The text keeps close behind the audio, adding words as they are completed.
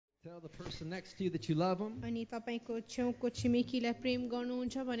Tell the person next to you that you love them. अनि तपाईको छेउको छिमेकीलाई प्रेम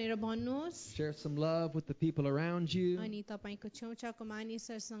गर्नुहुन्छ भनेर भन्नुहोस्. Share some love with the people around you. अनि तपाईको छेउछाउको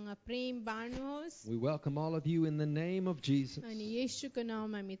मानिसहरुसँग प्रेम बाँड्नुहोस्. We welcome all of you in the name of Jesus. अनि येशूको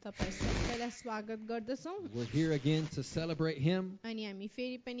नाममा हामी तपाई सबैलाई स्वागत गर्दछौं. We're here again to celebrate Him. अनि हामी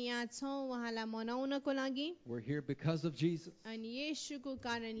फेरि पनि यहाँ छौं उहाँलाई मनाउनको लागि. We're here because of Jesus. अनि येशूको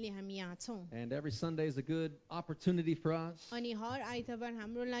कारणले हामी यहाँ छौं. And every Sunday is a good opportunity for us अनि हर आइतबार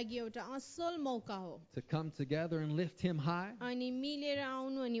हाम्रो लागि एउटा असल मौका हो. to come together and lift Him high. अनि मिलेर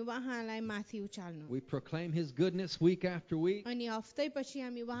आउनु अनि उहाँलाई माथि उचाल्नु. We proclaim His goodness week after week. अनि हप्तैपछि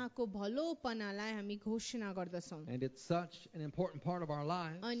हामी उहाँको भलोपनालाई हामी घोषणा गर्दछौं. And it's such an important part of our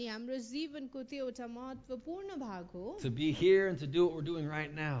lives अनि हाम्रो जीवनको त्यो एउटा महत्त्वपूर्ण भाग हो. to be here and to do what we're doing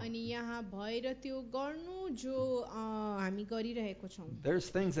right now. अनि यहाँ भएर त्यो गर्नु जो हामी गरिरहेको छौं. There's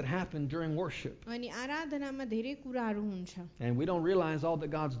things that happen during worship, अनि आराधनामा धेरै कुराहरू हुन्छ. and we don't realize all that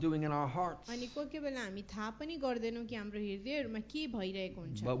God's doing in our hearts. अनि कोही बेला हामी थाहा पनि गर्दैनौं कि हाम्रो हृदयहरुमा के भइरहेको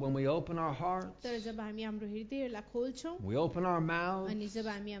हुन्छ. But when we open our hearts, तर जब हामी हाम्रो हृदयहरुलाई खोल्छौं we open our mouths, अनि जब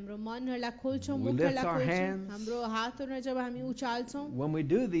हामी हाम्रो मनहरुलाई खोल्छौं, we lift मुखलाई our खोल्छौं, hands. हाम्रो हातहरुलाई जब हामी उचाल्छौं, when we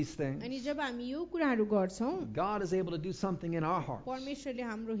do these things, अनि जब हामी यो कुराहरू गर्छौं, God is able to do something in our hearts. परमेश्वरले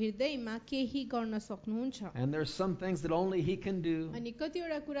हाम्रो हृदयमा केही गर्न सक्नुहुन्छ. And there's some things that only He can do, अनि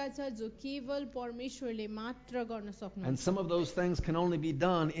कतिवटा कुरा छ जो केवल परमेश्वरले मात्र गर्न and सक्नुहुन्छ. some of those things can only be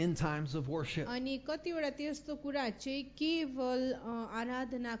done in times of worship. अनि कतिवटा त्यस्तो कुरा चाहिँ केवल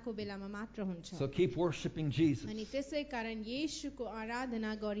आराधनाको बेलामा मात्र हुन्छ. So keep worshiping Jesus. अनि त्यसै कारण येशूको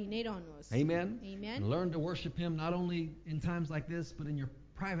आराधना गरि नै रहनुहोस्. Amen. Amen. And learn to worship Him not only in times like this, but in your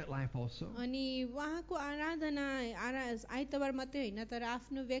private life also. अनि उहाँको आराधना आइतबार मात्रै हैन तर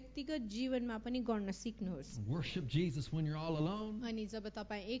आफ्नो व्यक्तिगत जीवनमा पनि गर्न सिक्नुहोस्. Worship Jesus when you're all alone. अनि जब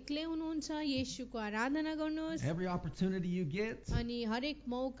तपाई एक्लै हुनुहुन्छ येशूको आराधना गर्नुहोस्. Every opportunity you get, अनि हरेक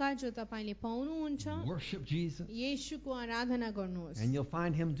मौका जो तपाईले पाउनुहुन्छ worship Jesus. येशूको आराधना गर्नुहोस्. And you'll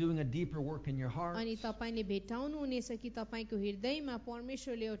find Him doing a deeper work in your heart. अनि तपाईले भेटाउनु हुनेछ कि तपाईको हृदयमा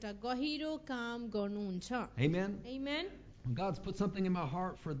परमेश्वरले एउटा गहिरो काम गर्नुहुन्छ. Amen. Amen. God's put something in my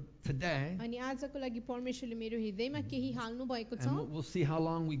heart for today, अनि आजको लागि परमेश्वरले मेरो हृदयमा केही हाल्नु भएको छ. and we'll see how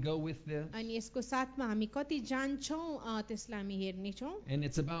long we go with this. अनि यसको साथमा हामी कति जान्छौं त्यसलाई हामी हेर्ने छौं. And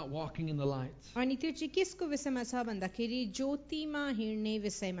it's about walking in the light. अनि त्यो चाहिँ केसको विषयमा छ भन्दाखेरि ज्योतिमा हिँड्ने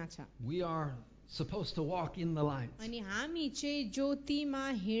विषयमा छ. We are supposed to walk in the light. अनि हामी चाहिँ ज्योतिमा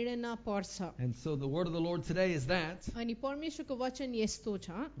हिँड्न पर्छ. And so the word of the Lord today is that, अनि परमेश्वरको वचन यस्तो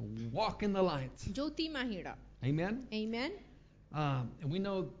छ, walk in the light. ज्योतिमा हिँड. Amen. Amen. And we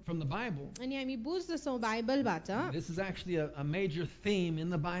know from the Bible, अनि हामी बुझ्दछौं बाइबलबाट. this is actually a major theme in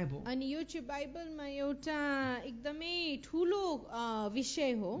the Bible. अनि यो चाहिँ बाइबलमा एउटा एकदमै ठूलो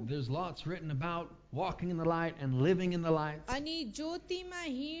विषय हो. There's lots written about walking in the light and living in the light. अनि ज्योतिमा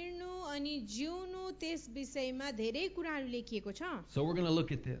हिँड्नु अनि जिउनु त्यस विषयमा धेरै कुराहरू लेखिएको छ. So we're going to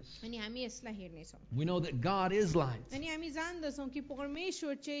look at this. अनि हामी यसलाई हेर्नेछौं. We know that God is light. अनि हामी जान्दछौं कि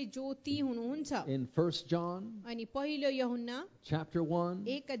परमेश्वर चाहिँ ज्योति हुनुहुन्छ. In 1 John अनि पहिलो यूहन्ना chapter 1,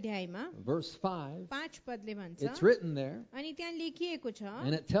 1 अध्यायमा verse 5, 5 पदले भन्छ. it's written there, अनि त्यहाँ लेखिएको छ.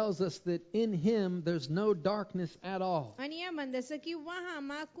 and it tells us that in Him there's no darkness at all. अनि यहाँ भन्दछ कि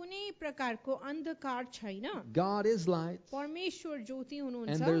उहाँमा कुनै प्रकारको अन्धकार छैन. God is light, परमेश्वर ज्योति and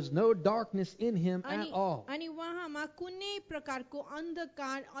हुनुहुन्छ. there's no darkness in Him at अनि all. अनि उहाँमा कुनै प्रकारको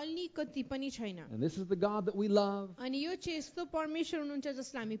अन्धकार अलिकति पनि छैन. And this is the God that we love. अनि यो चाहिँ यस्तो परमेश्वर हुनुहुन्छ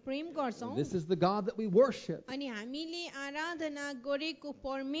जसलाई हामी प्रेम गर्छौं. This is the God that we worship. अनि हामीले आराधना गरेको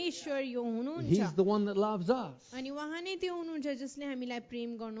परमेश्वर यो हुनुहुन्छ. He's the one that loves us. अनि उहाँ नै त्यो हुनुहुन्छ जसले हामीलाई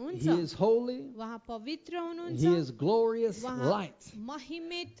प्रेम गर्नुहुन्छ. He is holy. उहाँ पवित्र हुनुहुन्छ. He is glorious उहाँ light.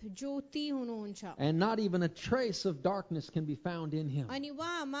 महिमित ज्योति हुनुहुन्छ. And not even a trace of darkness can be found in Him. अनि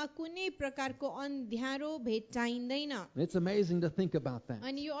उहाँमा कुनै प्रकारको अन्ध्यारो भेट्टाइँदैन. It's amazing to think about that.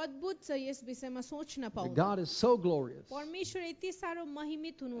 अनि यो अद्भुत छ यस विषयमा सोच्न That पाउँदा. God is so glorious. परमेश्वर यति साह्रो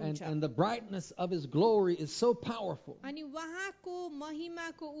महिमित And, हुनुहुन्छ. and the brightness of His glory is so powerful. अनि उहाँको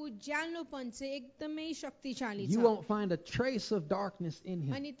महिमाको उज्यालोपन चाहिँ एकदमै शक्तिशाली You छ. won't find a trace of darkness in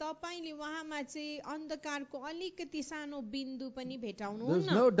Him. अनि तपाईले उहाँमा चाहिँ अन्धकारको अलिकति सानो बिन्दु पनि There's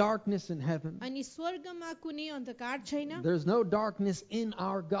भेटाउनुहुन्न. no darkness in heaven. अनि स्वर्गमा कुनै अन्धकार छैन. There's no darkness in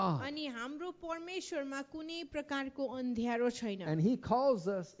our God. अनि हाम्रो परमेश्वरमा कुनै प्रकारको अन्ध्यारो छैन. And He calls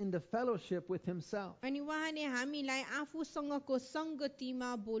us into fellowship with Himself. अनि उहाँले हामीलाई आफूसँगको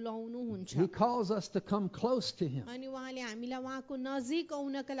संगतिमा बोलाउनुहुन्छ. He calls us to come close to Him. अनि उहाँले हामीलाई उहाँको नजिक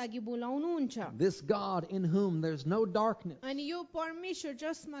आउनका लागि बोलाउनुहुन्छ. This God in whom there's no darkness. अनि यो परमेश्वर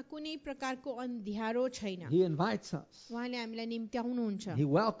जसमा कुनै प्रकारको अन्ध्यारो छैन. He invites us. उहाँले हामीलाई निम्त्याउनुहुन्छ. He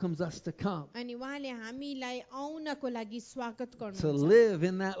welcomes us to come, अनि उहाँले हामीलाई आउनको लागि स्वागत to गर्नुहुन्छ. live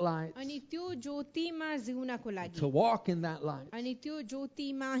in that light. light, अनि त्यो ज्योतिमा जिउनको लागि, to walk in that light. अनि त्यो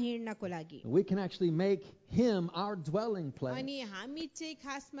ज्योतिमा हिँड्नको लागि, We can actually make Him our dwelling place. अनि हामी चाहिँ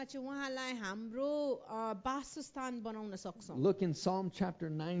खासमा चाहिँ उहाँलाई हाम्रो वासस्थान बनाउन सक्छौं. Look in Psalm chapter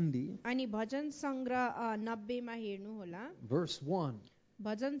 90, अनि भजन संग्रह 90 मा हेर्नु होला. verse 1.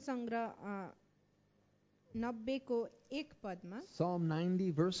 भजन संग्रह 90 को 1 पदमा, Psalm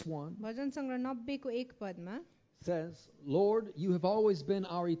 90, verse 1 भजन संग्रह 90 को 1 पदमा, says, Lord, you have always been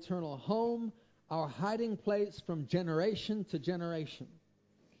our eternal home, our hiding place from generation to generation.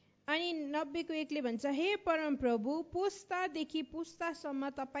 अनि 90 को 1 ले भन्छ, हे परम प्रभु, पुस्तादेखि पुस्तासम्म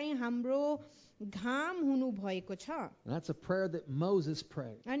तपाईं हाम्रो घाम हुनु भएको छ. And that's a prayer that Moses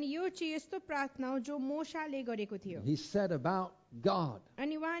prayed. अनि यो चाहिँ यस्तो प्रार्थना हो जो मोशाले गरेको थियो. He said about God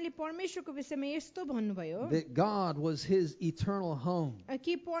अनि उहाँले परमेश्वरको विषयमा यस्तो भन्नुभयो that God was his eternal home,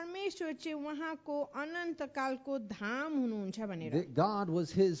 कि परमेश्वर चाहिँ उहाँको अनन्तकालको धाम हुनुहुन्छ भनेर, that God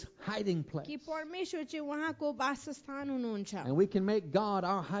was his hiding place. कि परमेश्वर चाहिँ उहाँको वासस्थान हुनुहुन्छ. And we can make God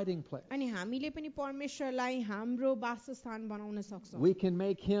our hiding place. अनि हामीले पनि परमेश्वरलाई हाम्रो वासस्थान बनाउन सक्छौं. We can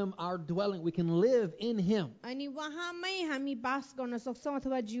make him our dwelling. We can live in him. अनि उहाँमै हामी वास गर्न सक्छौं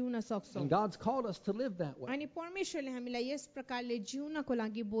अथवा जिउन सक्छौं. And God's called us to live that way. अनि परमेश्वरले हामीलाई यस प्रकारले जिउनको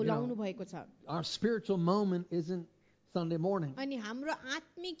लागि बोलाउनु भएको छ. Our spiritual moment isn't Sunday morning. अनि हाम्रो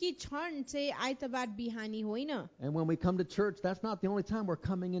आत्मिकी क्षण चाहिँ आइतबार बिहानी होइन. And when we come to church, that's not the only time we're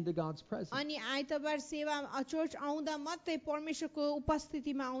coming into God's presence. अनि आइतबार सेवा चर्च आउँदा मात्रै परमेश्वरको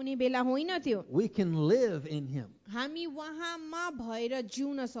उपस्थितिमा आउने बेला होइन त्यो. We can live in him. हामी उहाँमा भएर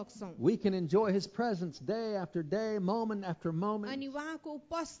जिउन सक्छौं. We can enjoy his presence day after day, moment after moment. अनि उहाँको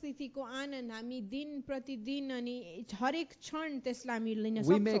उपस्थितिको आनन्द हामी दिन प्रतिदिन अनि हरेक क्षण त्यसलाई हामी लिन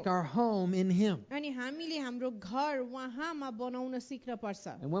We make सक्छौं. our home in him. अनि हामीले हाम्रो घर उहाँमा बनाउन सिक्न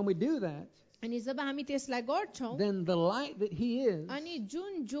पर्छ. And when we do that, अनि जब हामी त्यसलाई गर्छौं, then the light that he is, अनि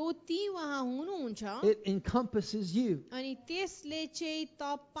जुन ज्योति उहाँ हुनुहुन्छ, it encompasses you. अनि त्यसले चाहिँ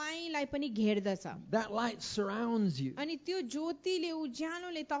तपाईलाई पनि घेर्दछ. That light surrounds you. अनि त्यो ज्योतिले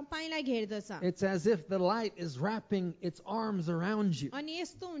उज्यालोले तपाईलाई घेर्दछ. It's as if the light is wrapping its arms around you. अनि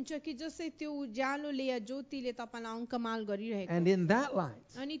यस्तो हुन्छ कि जसै त्यो उज्यालोले या ज्योतिले तपाईलाई अङ्कमाल गरिरहेको. And in that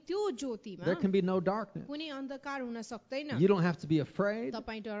light, अनि त्यो ज्योतिमा there can be no darkness. कुनै अन्धकार हुन सक्दैन. You don't have to be afraid.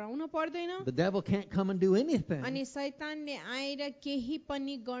 तपाई डराउन पर्दैन. The devil can't come and do anything. अनि शैतानले आएर केही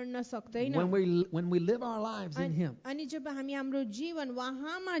पनि गर्न सक्दैन. When we live our lives in him, अनि जब हामी हाम्रो जीवन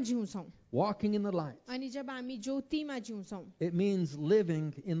उहाँमा जिउँछौं, walking in the light, अनि जब हामी ज्योतिमा जिउँछौं, it means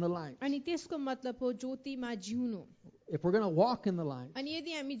living in the light. अनि त्यसको मतलब हो ज्योतिमा जिउनु. If we're going to walk in the light, अनि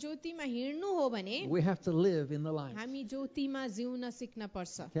यदि हामी ज्योतिमा हिँड्नु हो भने we have to live in the light. हामी ज्योतिमा जिउन सिक्न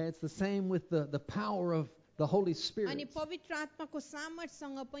पर्छ. Okay, it's the same with the power of the Holy अनि Spirit. पवित्र आत्माको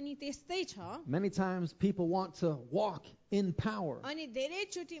सामर्थ्यसँग पनि त्यस्तै छ. Many times people want to walk in power. अनि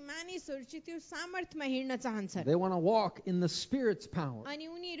धेरैचोटि मानिसहरू चाहिँ त्यो सामर्थ्यमा हिँड्न चाहन्छन्. They want to walk in the Spirit's power. अनि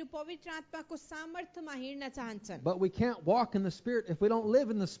उनीहरू पवित्र आत्माको सामर्थ्यमा हिँड्न चाहन्छन्. But we can't walk in the Spirit if we don't live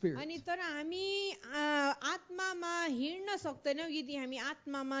in the Spirit. अनि तर हामी आत्मामा हिँड्न सक्दैनौँ यदि हामी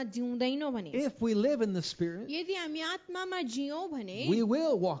आत्मामा जिउँदैनौँ भने. If we live in the Spirit, यदि हामी आत्मामा जियौँ भने we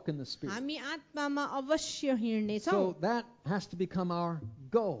will walk in the Spirit. हामी आत्मामा अवश्य हिँड्नेछौँ. So that has to become our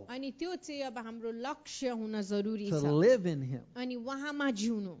goal, अनि त्यो चाहिँ अब हाम्रो लक्ष्य हुन जरुरी to छ. live in Him, अनि उहाँमा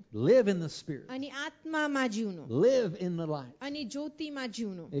जिउनु, live in the Spirit, अनि आत्मामा जिउनु, live in the light. अनि ज्योतिमा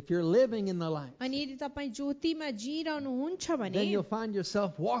जिउनु. If you're living in the light, अनि यदि तपाईँ ज्योतिमा जिइरहनुहुन्छ भने then you'll find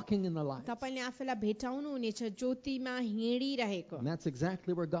yourself walking in the light. तपाईले आफैलाई भेटाउनु हुनेछ ज्योतिमा हिँडिरहेको. And that's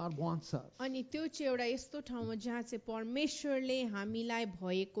exactly where God wants us. अनि त्यो चाहिँ एउटा यस्तो ठाउँ हो जहाँ चाहिँ परमेश्वरले हामीलाई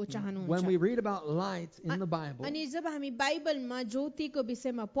भएको When चाहनुहुन्छ. we read about light in the Bible, अनि जब हामी बाइबलमा ज्योतिको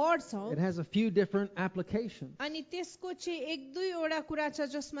विषयमा पढ्छौँ it has a few different applications. अनि त्यसको चाहिँ एक दुईवटा कुरा छ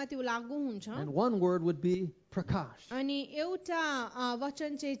जसमा त्यो लागू हुन्छ. And one word would be prakash, अनि एउटा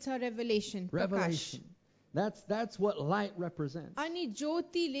वचन चाहिँ छ रेभेलेसन, प्रकाश. revelation. That's what light represents. अनि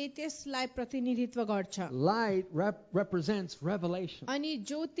ज्योतिले त्यसलाई प्रतिनिधित्व गर्छ. Light represents revelation. अनि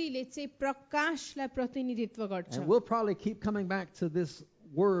ज्योतिले चाहिँ प्रकाशलाई प्रतिनिधित्व गर्छ. And we'll probably keep coming back to this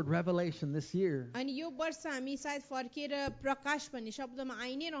word revelation this year, अनि यो वर्ष हामी सायद फर्केर प्रकाश भन्ने शब्दमा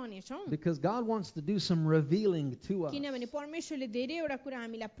आइ नै रहनेछौँ. because God wants to do some revealing to us. किनभने परमेश्वरले धेरैवटा कुरा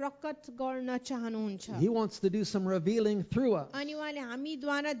हामीलाई प्रकट गर्न चाहनुहुन्छ. He wants to do some revealing through us. अनि उहाँले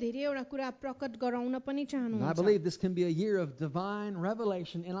हामीद्वारा धेरैवटा कुरा प्रकट गराउन पनि And I चाहनुहुन्छ. believe this can be a year of divine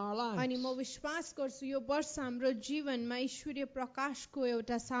revelation in our lives. अनि म विश्वास गर्छु यो वर्ष हाम्रो जीवनमा ईश्वरीय प्रकाशको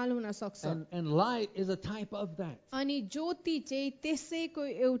एउटा साल हुन सक्छ. And light is a type of that. अनि ज्योति चाहिँ त्यसैको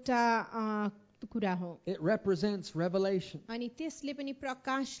एउटा कुरा हो It represents revelation. अनि त्यसले पनि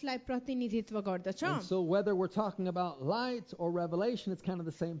प्रकाशलाई प्रतिनिधित्व गर्दछ And so whether we're talking about light or revelation, it's kind of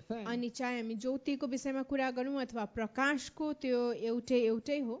the same thing. अनि चाहे हामी ज्योतिको विषयमा कुरा गरौँ अथवा प्रकाशको त्यो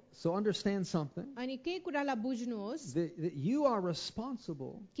एउटै हो So understand something, अनि केही कुरालाई बुझ्नुहोस् that you are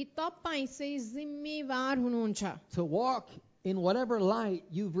responsible कि तपाईँ चाहिँ जिम्मेवार हुनुहुन्छ to walk in whatever light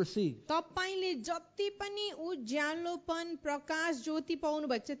you've received. तपाईले जति पनि उज्यालोपन प्रकाश ज्योति पाउनु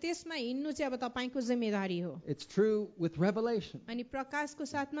भएको छ त्यसमा हिँड्नु चाहिँ अब तपाईको जिम्मेदारी हो It's true with revelation. अनि प्रकाशको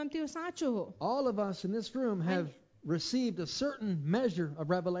साथमा त्यो साँचो हो All of us in this room have received a certain measure of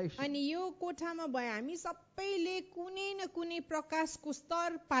revelation. अनि यो कोठामा भए हामी सबैले कुनै न कुनै प्रकाशको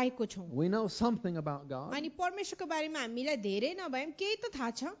स्तर पाएको छौं We know something about God. अनि परमेश्वरको बारेमा हामीलाई धेरै नभए पनि केही त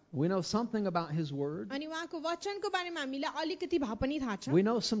थाहा छ We know something about His Word. अनि उहाँको वचनको बारेमा हामीलाई अलिकति भए पनि थाहा छ We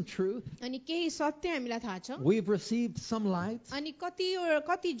know some truth. अनि केही सत्य हामीलाई थाहा छ We've received some light. अनि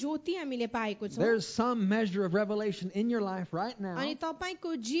कति ज्योति हामीले पाएको छौं There's some measure of revelation in your life right now. अनि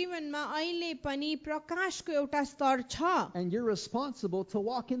तपाईको जीवनमा अहिले पनि प्रकाशको एउटा स्तर छ And you're responsible to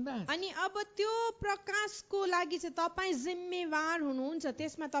walk in that. अनि अब त्यो प्रकाशको लागि चाहिँ तपाईँ जिम्मेवार हुनुहुन्छ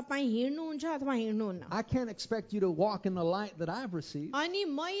त्यसमा तपाईँ हिँड्नुहुन्छ अथवा हिँड्नुहुन्न I can't expect you to walk in the light that I've received. अनि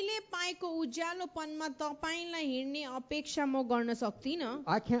मैले पाएको उज्यालोपनमा तपाईलाई हिँड्ने अपेक्षा म गर्न सक्दिनँ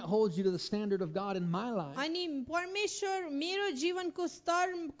I can't hold you to the standard of God in my life. अनि परमेश्वर मेरो जीवनको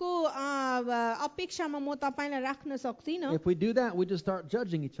स्तरको अपेक्षामा म तपाईलाई राख्न सक्दिनँ If we do that, we just start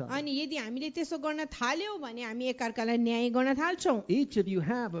judging each other. अनि यदि हामीले त्यसो गर्न थाल्यौं भने हामी एकअर्कालाई न्याय गर्न थाल्छौं Each of you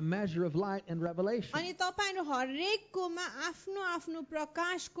have a measure of light and revelation. अनि तपाईहरु हरेककोमा आफ्नो आफ्नो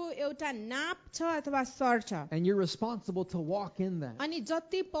प्रकाशको एउटा नाप छ अथवा स्तर छ And you're responsible to walk in that. अनि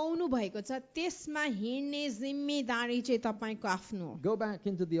जति पाउनु भएको छ त्यसमा हिँड्ने जिम्मेदारी चाहिँ तपाईको आफ्नो हो Go back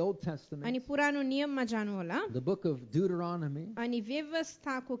into the Old Testament, अनि पुरानो नियममा जानु होला the book of Deuteronomy, अनि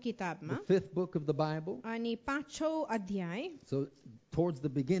व्यवस्थाको किताबमा the 5th book of the Bible. अनि 5औं अध्याय So towards the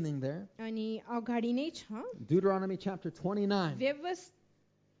beginning there, अनि अगाडि नै छ Deuteronomy chapter 29.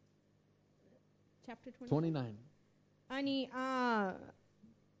 chapter 29. अनि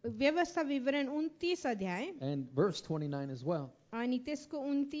व्यवस्था विवरण 29 अध्याय And verse 29 as well. अनि त्यसको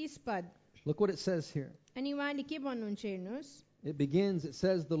 29 पद Look what it says here. अनि उहाँले के भन्नुहुन्छ हेर्नुस् It begins, it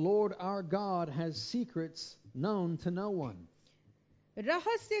says, the Lord our God has secrets known to no one.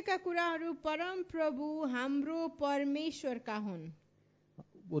 रहस्यका कुराहरू परम प्रभु हाम्रो परमेश्वरका हुन्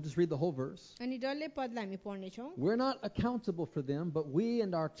We'll just read the whole verse. अनि डल्लै पदलाई हामी पढ्ने छौं We're not accountable for them, but we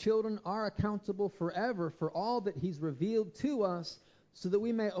and our children are accountable forever for all that He's revealed to us, so that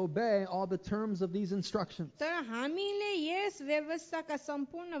we may obey all the terms of these instructions. तर हामीले यस व्यवस्थाका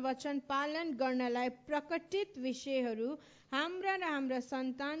सम्पूर्ण वचन पालन गर्नलाई प्रकटित विषयहरू हाम्रा र हाम्रा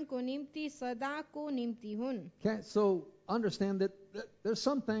सन्तानको निम्ति सदाको निम्ति हुन् Okay, so understand that there's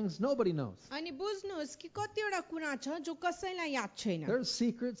some things nobody knows. अनि बुझ्नुहोस् कि कतिवटा कुरा छ जो कसैलाई याद छैन There's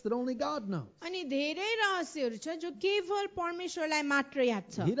secrets that only God knows. अनि धेरै रहस्यहरू छ जो केवल परमेश्वरलाई मात्र याद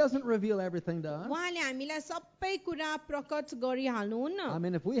छ He doesn't reveal everything to us. उहाँले हामीलाई सबै कुरा प्रकट गरिहाल्नुहुन्न I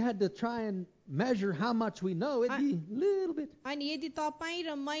mean, if we had to try and measure how much we know, it'd be a little bit. अनि यदि तपाईँ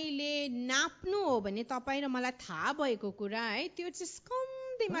र मैले नाप्नु हो भने तपाईँ र मलाई थाहा भएको कुरा है त्यो चाहिँ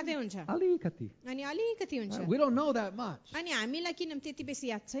कम्ती मात्रै हुन्छ Alikati. अनि अलिकति हुन्छ We don't know that much. अनि हामीलाई किन त्यति बेसी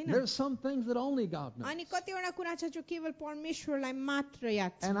याद छैन There's some things that only God knows. अनि कतिवटा कुरा छ जो केवल परमेश्वरलाई मात्र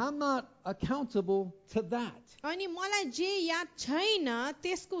याद छ And I'm not accountable to that. अनि मलाई जे याद छैन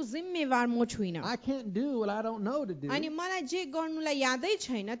त्यसको जिम्मेवार म छुइन I can't do what I don't know to do. अनि मलाई जे गर्नुलाई यादै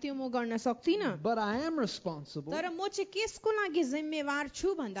छैन त्यो म गर्न सक्दिन But I am responsible, तर म चाहिँ केसको लागि जिम्मेवार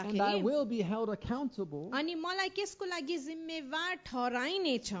छु and I भन्दाखेरि will be held accountable अनि मलाई केसको लागि जिम्मेवार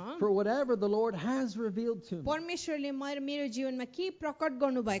ठहराइनेछ for whatever the Lord has revealed to me. परमेश्वरले मेरो जीवनमा के प्रकट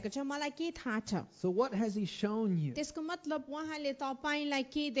गर्नु भएको छ मलाई के थाहा छ So what has He shown you? त्यसको मतलब उहाँले तपाईलाई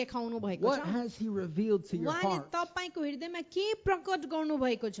के देखाउनु भएको What छ has He revealed to your उहाँले heart? तपाईको हृदयमा के प्रकट गर्नु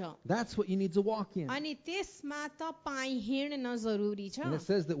भएको छ That's what you need to walk in. अनि त्यसमा तपाईँ हिँड्न जरुरी छ And it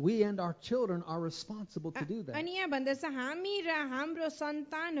says that we and our children are responsible to do that. अनि यहाँ भन्दैछ हामी र हाम्रो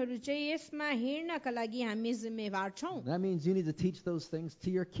सन्तानहरू चाहिँ यसमा हिँड्नका लागि हामी जिम्मेवार छौं That means you need to teach those things to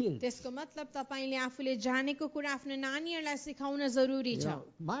your kids. त्यसको मतलब तपाईले आफूले जानेको कुरा आफ्नो नानीहरूलाई सिकाउन जरुरी You छ know,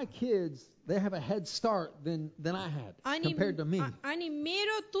 my kids, they have a head start than I had compared to me. अनि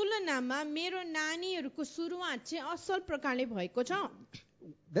मेरो तुलनामा मेरो नानीहरूको सुरुवात चाहिँ असल प्रकारले भएको छ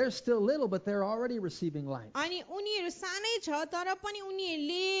they're still little, but they're already receiving light. अनि उनीहरू सानै छ तर पनि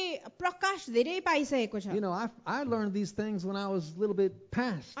उनीहरूले प्रकाश धेरै पाइसकेको छ. You know, I learned these things when I was a little bit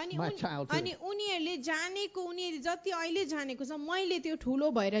past अनि my childhood. अनि उनीहरूले जानेको उनीहरूले जति अहिले जानेको छ मैले त्यो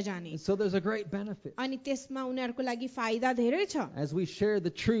ठुलो भएर जाने. And so there's a great benefit अनि त्यसमा उनीहरूको लागि फाइदा धेरै छ. as we share the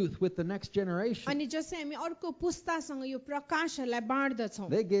truth with the next generation. अनि जसै हामी अर्को पुस्तासँग यो प्रकाशहरूलाई बाँड्दछौँ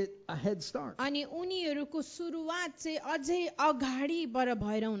They get a head start. अनि उनीहरूको सुरुवात चाहिँ अझै अगाडिबाट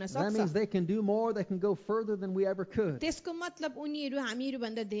भएर हुन That means सक्छ. they can do more, they can go further than we ever could. त्यसको मतलब उनीहरू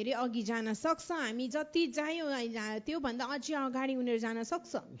हामीहरूभन्दा धेरै अघि जान सक्छ. हामी जति जायौँ त्यो भन्दा अझै अगाडि उनीहरू जान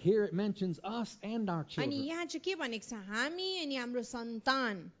सक्छ. Here it mentions us and our अनि children. यहाँ चाहिँ के भनेको छ हामी अनि हाम्रो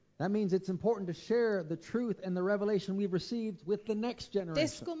सन्तान. That means it's important to share the truth and the revelation we've received with the next generation.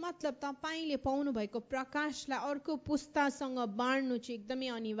 त्यसको मतलब तपाईले पाउनु भएको प्रकाशलाई अर्को पुस्तासँग बाँड्नु चाहिँ एकदमै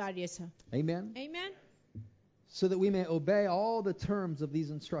अनिवार्य छ. Amen. Amen. So that we may obey all the terms of these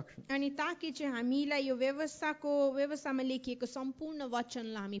instructions. अनि ताकि चाहिँ हामीलाई यो व्यवस्थामा लेखिएको सम्पूर्ण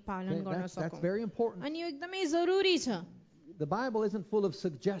वचनलाई हामी पालन Okay, गर्न that's सकौँ. very important. अनि यो एकदमै जरुरी छ. The Bible isn't full of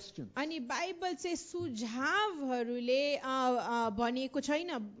suggestions. अनि बाइबल चाहिँ सुझावहरूले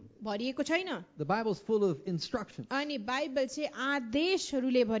भरिएको छैन. The Bible's full of instructions. अनि बाइबल चाहिँ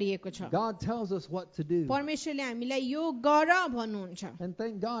आदेशहरूले भरिएको छ. God tells us what to do. परमेश्वरले हामीलाई यो गर भन्नुहुन्छ. And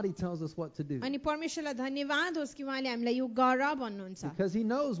thank God He tells us what to do. अनि परमेश्वरलाई धन्यवाद होस् कि उहाँले हामीलाई यो गर भन्नुहुन्छ. Because He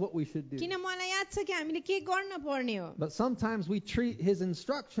knows what we should do. किन मलाई याद छ कि हामीले के गर्न पर्ने हो. But sometimes we treat His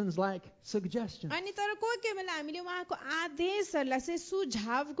instructions like suggestions. अनि तर कोही बेला हामीले उहाँको आदेशहरूलाई चाहिँ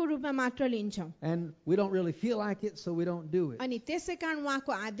सुझावको रूपमा मात्र लिन्छौँ. And we don't really feel like it, so we don't do it. अनि त्यसै कारण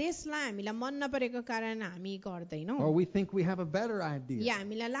उहाँको आदेशलाई हामीलाई मन नपरेको कारण हामी गर्दैनौँ. Or we think we have a better yeah idea.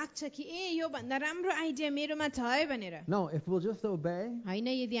 हामीलाई लाग्छ कि यो भन्दा राम्रो आइडिया मेरोमा छ है भनेर. No, if we'll just obey, होइन,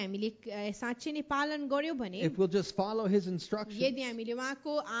 यदि हामीले साँच्चै नै पालन गर्यौँ भने, if we'll just follow His instructions, यदि हामीले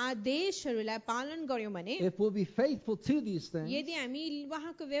उहाँको आदेशहरूलाई पालन गर्यौँ भने, if we'll be faithful to these things, यदि हामी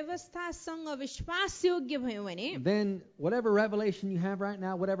उहाँको व्यवस्थासँग विश्वासयोग्य भयौँ भने, then whatever revelation you have right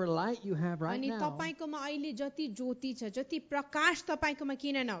now, whatever light you have right अनि now, तपाईकोमा अहिले जति ज्योति छ, जति प्रकाश तपाईकोमा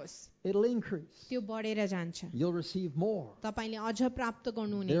किन नहोस्, it'll increase. त्यो बढेर जान्छ. You'll receive more. तपाईले अझ प्राप्त There will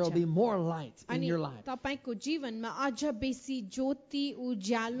गर्नुहुनेछ. be more light in अनि your life. तपाईको जीवनमा अझ बेसी ज्योति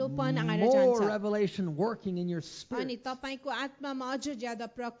उज्यालोपन आएर More जान्छ. revelation working in your अनि spirit. तपाईको आत्मामा अझ ज्यादा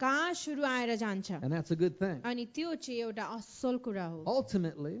प्रकाशहरू आएर जान्छ. And that's a good thing. अनि त्यो चाहिँ एउटा असल कुरा हो.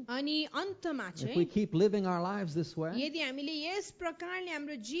 Ultimately, अनि अन्तमा if we चाहिँ keep living our lives this way, यदि हामीले यस प्रकारले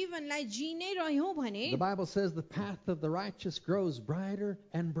हाम्रो जीवनलाई जिनै रह्यौँ भने, the Bible says the path of the righteous grows brighter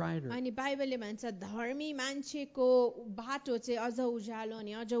and brighter. अनि बाइबलले भन्छ धर्मी मान्छेको बाटो चाहिँ अझ उज्यालो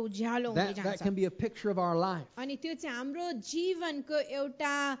अनि अझ उज्यालो हुँदै That जान्छ. can be a picture of our life. अनि त्यो चाहिँ हाम्रो जीवनको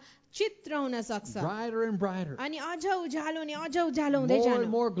एउटा चित्र हुन सक्छ. Brighter and brighter. अनि अझ उज्यालो अनि अझ उज्यालो हुँदै More जानु.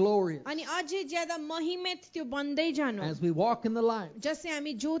 and more glorious. अनि अझै ज्यादा महिमित त्यो बन्दै जानु. As we walk in the light जसै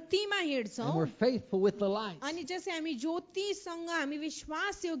हामी ज्योतिमा and we're हिँड्छौँ faithful with the light, अनि जसै हामी ज्योतिसँग हामी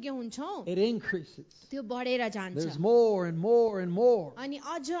विश्वास योग्य हुन्छौँ, it increases. त्यो बढेर जान्छ. There's more and more and more. अनि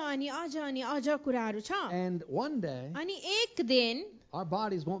अझ अनि अझ अनि अझ कुराहरू छ. And one day, अनि एक दिन our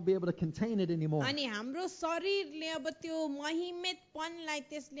bodies won't be able to contain it anymore. अनि हाम्रो शरीरले अब त्यो महिमितपनलाई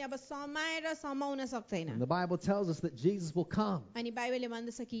त्यसले अब समाएर समाउन सक्दैन. And the Bible tells us that Jesus will come अनि बाइबलले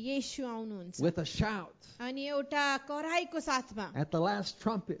भन्दछ कि येशू आउनुहुन्छ with a shout अनि एउटा कराईको साथमा at the last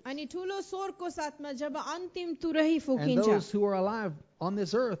trumpet. अनि ठुलो स्वरको साथमा जब अन्तिम तुरही And फुकिन्छ those who are alive on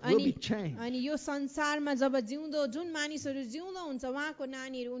this earth will be अनि changed. अनि यो संसारमा जब जिउँदो जुन मानिसहरू जिउँदो हुन्छ उहाँको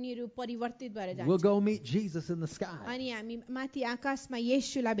नानीहरू उनीहरू परिवर्तित भएर We'll जान्छ. go meet Jesus in the sky. अनि हामी माथि आकाशमा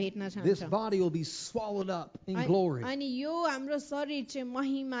येशूलाई भेट्न This चाहन्छौँ. body will be swallowed up in अनि glory. यो हाम्रो शरीर चाहिँ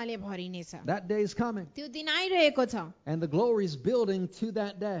महिमाले भरिनेछ. That day is coming. त्यो दिन आइरहेको छ. And the glory is building to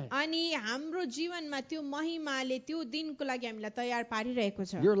that day. अनि हाम्रो जीवनमा त्यो महिमाले त्यो दिनको लागि हामीलाई तयार पारिरहेको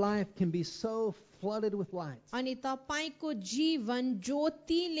छ. Your life can be so flooded with light. अनि तपाईको जीवन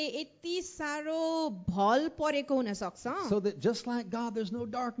ज्योतिले यति साह्रो भल परेको हुन सक्छ So that just like God, there's no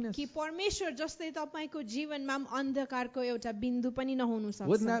darkness. कि परमेश्वर जस्तै तपाईको जीवनमा अन्धकारको एउटा बिन्दु पनि नहुनु सक्छ.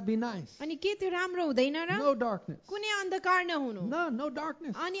 Wouldn't that be nice? अनि के त्यो राम्रो हुँदैन र? No darkness. कुनै अन्धकार नहुनु. None, no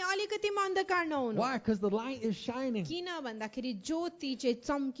darkness. अनि अलिकति पनि अन्धकार नहुनु. Why? Because the light is shining. किन भन्दाखेरि ज्योति चाहिँ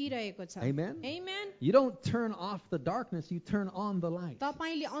चम्किरहेको छ. Amen. Amen. You don't turn off the darkness, you turn on the light.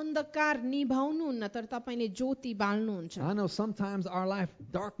 तपाईले अन्धकार निभाउनुहुन्न तर तपाईले ज्योति बाल्नुहुन्छ. I know sometimes our life,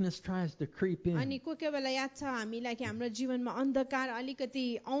 darkness tries to creep अनि in. कोही कोही बेला याद छ हामीलाई कि हाम्रो जीवनमा अन्धकार अलिकति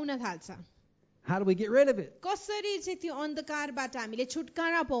आउन थाल्छ. How do we get rid of it? कसरी चाहिँ त्यो अन्धकारबाट हामीले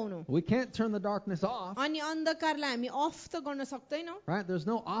छुटकारा पाउनु? We can't turn the darkness off, अनि अन्धकारलाई हामी अफ त गर्न सक्दैनौँ. right? There's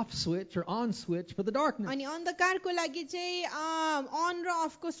no off switch or on switch for the darkness अनि अन्धकारको लागि चाहिँ अन र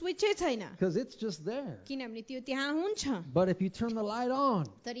अफको स्विचै छैन, because it's just there. किनभने त्यो त्यहाँ हुन्छ. But if you turn the light on,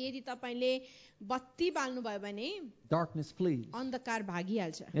 तर यदि तपाईले बत्ती बाल्नु भयो भने darkness flees. अन्धकार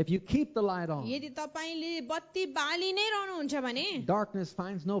भागिहाल्छ. If you keep the light on, यदि तपाईले बत्ती बाली नै रहनुहुन्छ भने darkness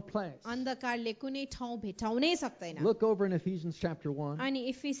finds no place. अन्धकारले कुनै ठाउँ भेटाउनै सक्दैन. Look over in Ephesians chapter 1. अनि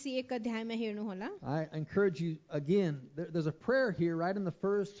एफएसी 1 अध्यायमा हेर्नु होला. I encourage you again, there's a prayer here right in the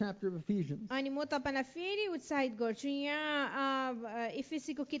first chapter of Ephesians. अनि म तपाईलाई फेरि उत्साहित गर्छु. यहाँ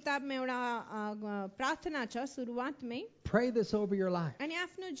एफएसीको किताबमा एउटा प्रार्थना छ सुरुवातमै. Pray this over your life. अनि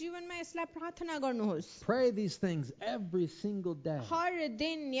आफ्नो जीवनमा यसलाई प्रार्थना गर्नुहोस्. Pray these things every single day. हर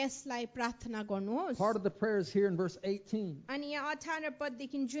दिन यसलाई प्रार्थना गर्नुहोस्. Part of the prayer is here in verse 18. अनि यहाँ 18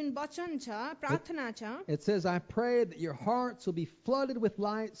 पददेखि जुन वचन छ प्रार्थना छ, It says, I pray that your hearts will be flooded with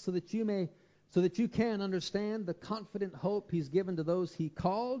light so that you can understand the confident hope he's given to those he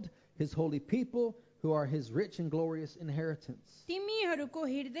called, his holy people, who are his rich and glorious inheritance. तिमीहरूको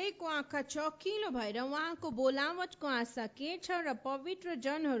हृदयको आँखा चकिलो भएर उहाँको बोलावटको आशा के छ र पवित्र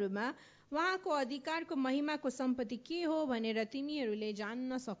जनहरूमा उहाँको अधिकारको महिमाको सम्पत्ति के हो भनेर तिमीहरूले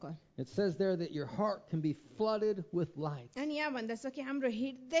जान्न सक. It says there that your heart can be flooded with light. अनि यहाँ भन्दछ कि हाम्रो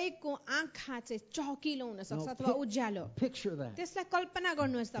हृदयको आँखा चाहिँ चकिलो हुन सक्छ अथवा उज्यालो. Picture that. त्यसलाई कल्पना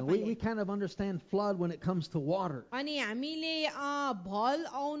गर्नुहोस् We तपाईले. kind of understand flood when it comes to water. अनि हामीले भल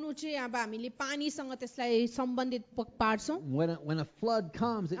आउनु चाहिँ अब हामीले पानीसँग त्यसलाई सम्बन्धित पार्छौं. When a flood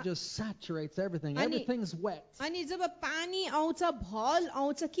comes, it just saturates everything. Everything's wet. अनि जब पानी आउँछ भल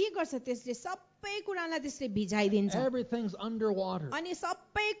आउँछ के गर्छ त्यसले सबै कुरालाई त्यसले भिजाइदिन्छ. Everything's underwater. अनि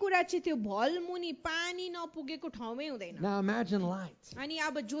सबै कुरा चाहिँ त्यो भल मुनि पानी नपुगेको ठाउँमै हुँदैन. Now imagine light. अनि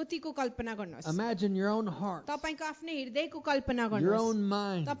अब ज्योतिको कल्पना गर्नुहोस्. Imagine your own heart, तपाईको आफ्नै हृदयको कल्पना your गर्नुहोस्. own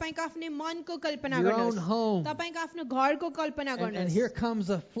mind, तपाईको आफ्नै मनको कल्पना your own गर्नुहोस्. home. तपाईको आफ्नो घरको कल्पना And गर्नुहोस्. here comes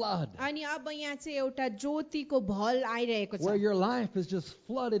a flood अनि अब यहाँ चाहिँ एउटा ज्योतिको भल आइरहेको where छ. your life is just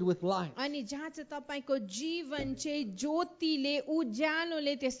flooded with light. अनि जहाँ चाहिँ तपाईको जीवन चाहिँ ज्योतिले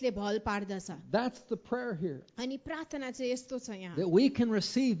उज्यालोले त्यसले भल पार्दछ. That's the prayer here, अनि प्रार्थना चाहिँ यस्तो छ यहाँ. that we can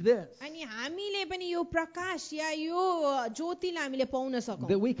receive this, अनि हामीले पनि यो प्रकाश या यो ज्योतिलाई हामीले पाउन सकौं.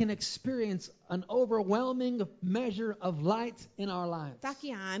 that we can experience an overwhelming measure of light in our lives.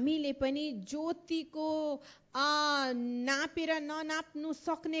 ताकि हामीले पनि ज्योतिको नापेर ननाप्नु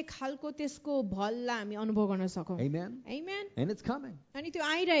सक्ने खालको त्यसको भललाई हामी अनुभव गर्न सकौं. Amen. Amen. And it's coming. अनि त्यो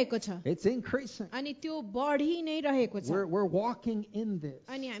आइरहेको छ. It's increasing. अनि त्यो बढी नै रहेको छ. We're walking in this.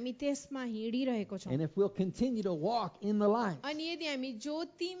 अनि हामी त्यसमा हिँडिरहेको छौं. And if we'll continue to walk in the light, अनि यदि हामी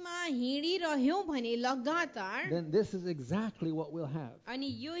ज्योतिमा हिँडिरह्यौं भने लगातार, then this is exactly what we'll have.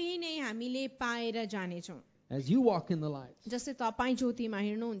 अनि यही नै हामीले पाएर जानेछौं. As you walk in the light, जस्तै तपाई ज्योतिमा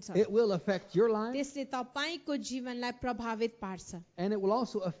हिँड्नुहुन्छ, it will affect your life, त्यसले तपाईको जीवनलाई प्रभावित पार्छ. and it will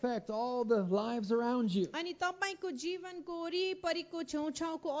also affect all the lives around you. अनि तपाईको जीवनको वरिपरिको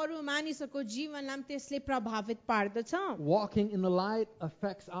छेउछाउको अरू मानिसहरूको जीवनलाई पनि त्यसले प्रभावित पार्दछ. Walking in the light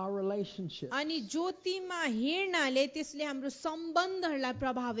affects our relationships. अनि ज्योतिमा हिँड्नाले त्यसले हाम्रो सम्बन्धहरूलाई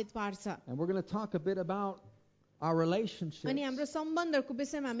प्रभावित पार्छ. And we're going to talk a bit about our relationships. अनि हाम्रो सम्बन्धहरूको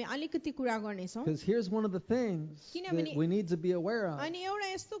विषयमा हामी अलिकति कुरा गर्नेछौँ. Because here's one of the things that we need to be aware of. अनि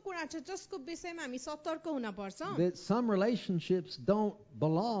एउटा यस्तो कुरा छ जसको विषयमा हामी सतर्क हुन पर्छ. That some relationships don't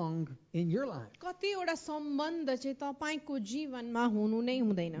belong in your life. कतिवटा सम्बन्ध चाहिँ तपाईको जीवनमा हुनु नै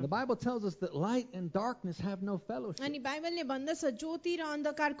हुँदैन. The Bible tells us that light and darkness have no fellowship. अनि बाइबलले भन्दछ ज्योति र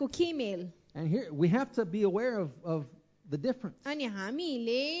अन्धकारको के मेल. And here we have to be aware of the difference. अनि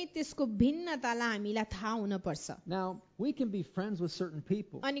हामीले त्यसको भिन्नतालाई हामीलाई थाहा हुन पर्छ. Now, we can be friends with certain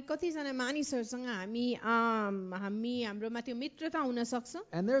people. अनि कतिजना मानिसहरूसँग हाम्रोमा त्यो मित्रता हुन सक्छ.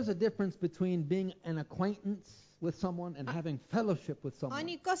 And there's a difference between being an acquaintance with someone and having fellowship with someone.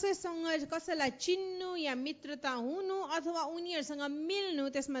 अनि कसैलाई चिन्नु या मित्रता हुनु अथवा उनीहरुसँग मिल्नु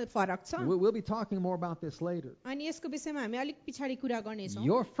त्यसमा फरक छ. We'll be talking more about this later. अनि यसको विषयमा हामी अलिक पछाडी कुरा गर्नेछौँ.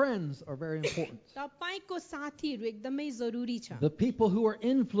 Your friends are very important. तपाईको साथीहरु एकदमै जरुरी छ. The people who are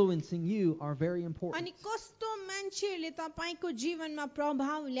influencing you are very important. अनि कस्तो मान्छेहरुले तपाईको जीवनमा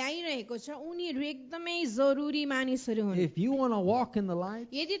प्रभाव ल्याइरहेको छ उनीहरु एकदमै जरुरी मानिसहरु हुन्. If you want to walk in the light,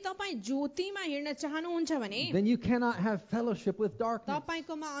 यदि तपाई ज्योतिमा हिँड्न चाहनुहुन्छ भने then you cannot have fellowship with darkness.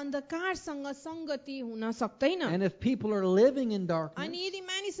 तपाईकोमा अन्धकारसँग संगति हुन सक्दैन And if people are living in अनि darkness, यदि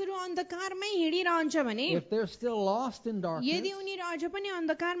मानिसहरू अन्धकारमै हिँडिरहन्छ भने if they're still lost in darkness, यदि उनीहरू अझ पनि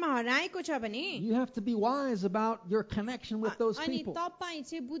अन्धकारमा हराएको छ भने you have to be wise about your connection with those अनि people. तपाईँ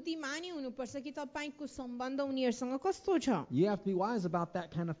चाहिँ बुद्धिमानी हुनुपर्छ कि तपाईँको सम्बन्ध उनीहरूसँग कस्तो छ You have to be wise about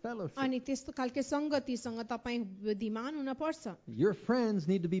that kind of fellowship. अनि त्यस्तो खालको संगतिसँग तपाईँ बुद्धिमान हुन पर्छ Your friends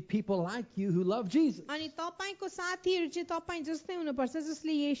need to be people like you who love Jesus. अनि तपाईँको साथीहरू चाहिँ तपाईँ जस्तै हुनुपर्छ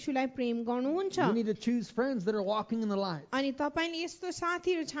जसले येशूलाई प्रेम गर्नुहुन्छ You need to choose friends that are walking in the light. अनि तपाईँले यस्तो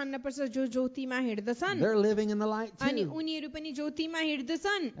साथीहरू छान्नुपर्छ जो ज्योतिमा हिँड्दछन् They're living in the light अनि too. उनीहरू पनि ज्योतिमा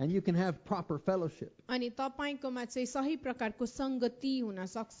हिँड्दछन् And you can have proper fellowship. अनि तपाईँकोमा चाहिँ सही प्रकारको संगति हुन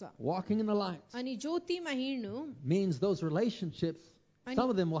सक्छ Walking in the light अनि ज्योतिमा हिँड्नु means those relationships, some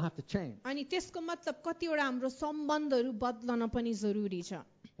of them will have to change. अनि त्यसको मतलब कतिवटा हाम्रो सम्बन्धहरू बदल्न पनि जरुरी छ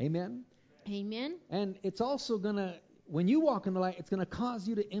Amen? Amen. And it's also going to, when you walk in the light, it's going to cause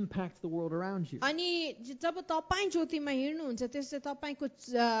you to impact the world around you. अनि जब तपाईँ ज्योतिमा हिँड्नुहुन्छ त्यसले तपाईँको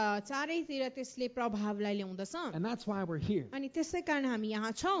चारैतिर त्यसले प्रभावलाई ल्याउँदछ And that's why we're here. अनि त्यसै कारण हामी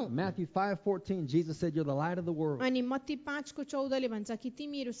यहाँ छौँ Matthew 5:14, Jesus said, "You're the light of the world. अनि मत्ती 5:14 भन्छ कि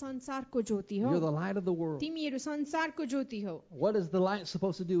तिमीहरू संसारको ज्योति हो You're the light of the world." तिमीहरू संसारको ज्योति हो What is the light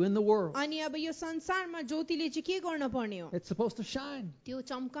supposed to do in the world? अनि अब यो संसारमा ज्योतिले चाहिँ के गर्न पर्ने हो It's supposed to shine. त्यो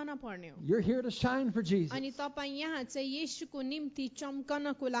चम्कन पर्ने हो You're here to shine for Jesus. अनि तपाईँ यहाँ चाहिँ येशूको निम्ति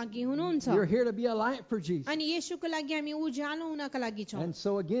चम्कनको लागि हुनुहुन्छ You're here to be a light for Jesus. अनि येशूको लागि हामी उज्यालो हुनका लागि छौँ And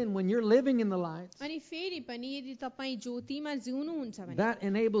so again, when you're living in the light, अनि फेरि पनि यदि तपाईँ ज्योतिमा जिउनुहुन्छ भने that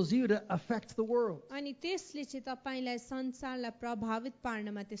enables you to affect the world. अनि त्यसले चाहिँ तपाईलाई संसारलाई प्रभावित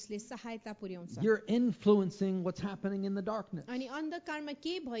पार्नमा त्यसले सहायता पुर्याउँछ You're influencing what's happening in the darkness. अनि अन्धकारमा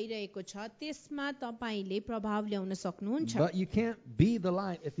के भइरहेको छ त्यसमा तपाईले प्रभाव ल्याउन सक्नुहुन्छ But you can't be the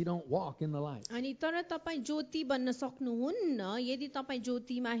light if you don't walk in the light. अनि तर तपाईँ ज्योति बन्न सक्नुहुन्न यदि तपाईँ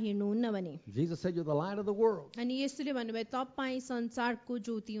ज्योतिमा हिँड्नुहुन्न भने Jesus said, "You're the light of the world." अनि यसले भन्नुभयो तपाईँ संसारको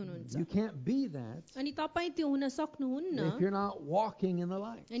ज्योति हुनुहुन्छ You can't be that अनि तपाईँ त्यो हुन सक्नुहुन्न if you're not walking in the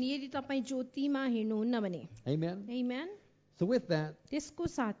light. अनि यदि तपाईँ ज्योतिमा हिँड्नुहुन्न भने Amen? Amen So with that, त्यसको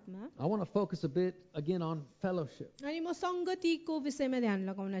साथमा I want to focus a bit again on fellowship. अनि म संगतिको विषयमा ध्यान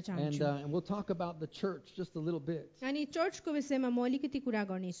लगाउन And, चाहन्छु and we'll talk about the church just a little bit. अनि चर्चको विषयमा म अलिकति कुरा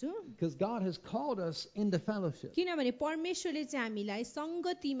गर्नेछु Because God has called us into fellowship. किनभने परमेश्वरले चाहिँ हामीलाई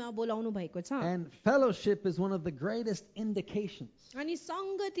संगतिमा बोलाउनु भएको छ And fellowship is one of the greatest indications अनि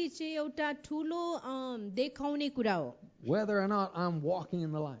संगति चाहिँ एउटा ठुलो देखाउने कुरा हो whether or not I'm walking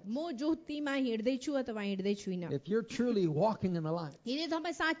in the light. म ज्योतिमा हिँड्दैछु अथवा हिँड्दै छुइनँ If you're truly walking in the light, यदि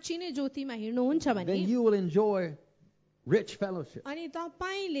तपाईँ साँच्चै नै ज्योतिमा हिँड्नुहुन्छ भने then you will enjoy rich fellowship. अनि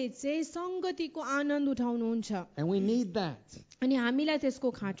तपाईँले चाहिँ संगतिको आनन्द उठाउनुहुन्छ And we need that. अनि हामीलाई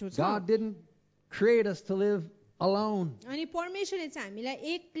त्यसको खाँचो छ God didn't create us to live alone. अनि परमेश्वरले चाहिँ हामीलाई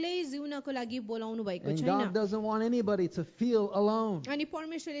एक्लै जिउनको लागि बोलाउनु भएको And छैन God doesn't want anybody to feel alone. अनि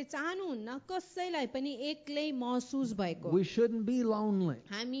परमेश्वरले चाहनुहुन्न कसैलाई पनि एक्लै महसुस भएको We shouldn't be lonely.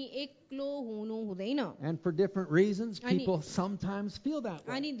 हामी एक्लो हुनु हुँदैन And for different reasons, Ani- people sometimes feel that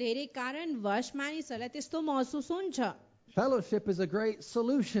way. अनि धेरै कारणवश मानिसहरूलाई त्यस्तो महसुस हुन्छ Fellowship is a great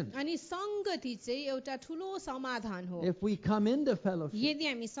solution. अनि संगति चाहिँ एउटा ठुलो समाधान हो If we come into fellowship, यदि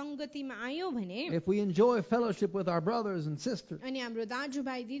हामी संगतिमा आयौँ भने if we enjoy fellowship with our brothers and sisters, अनि हाम्रो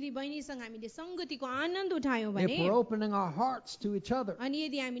दाजुभाइ दिदी बहिनीसँग हामीले संगतिको आनन्द उठायौँ if भने we're opening our hearts to each other, अनि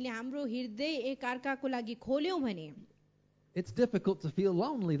यदि हामीले हाम्रो हृदय एकअर्काको लागि खोल्यौँ भने it's difficult to feel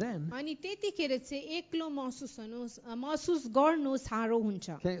lonely then. अनि त्यतिखेर चाहिँ एक्लो महसुस गर्नु साह्रो हुन्छ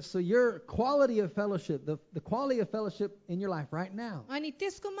Okay, so your quality of fellowship, the quality of fellowship in your life right now, अनि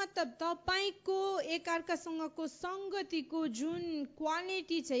त्यसको मतलब तपाईँको एकअर्कासँगको संगतिको जुन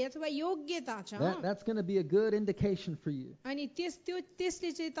क्वालिटी छ अथवा योग्यता छ that's going to be a good indication for you. अनि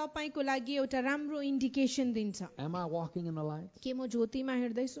त्यसले चाहिँ तपाईँको लागि एउटा राम्रो इन्डिकेसन दिन्छ Am I walking in the light? के म ज्योतिमा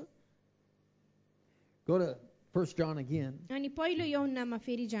हिँड्दैछु Go to 1 John again, अनि पहिलो यूहन्नामा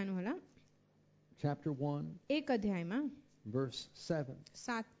फेरि जानु होला chapter 1, 1 अध्यायमा verse 7.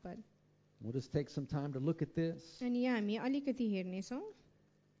 7 पद We'll just take some time to look at this. अनि यहाँ हामी अलिकति हेर्नेछौँ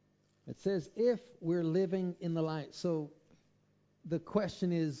It says, if we're living in the light. So the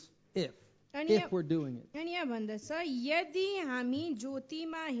question is, अनि if we're doing it. अनि यहाँ भन्दछ यदि हामी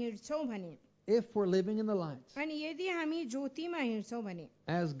ज्योतिमा हिँड्छौँ भने if we're living in the light, अनि यदि हामी ज्योतिमा हिँड्छौँ भने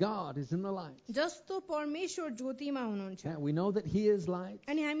as God is in the light, जस्तो परमेश्वर ज्योतिमा हुनुहुन्छ and we know that He is light,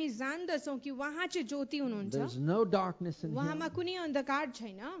 अनि हामी जान्दछौँ कि उहाँ चाहिँ ज्योति हुनुहुन्छ there's no darkness in उहाँमा Him, कुनै अन्धकार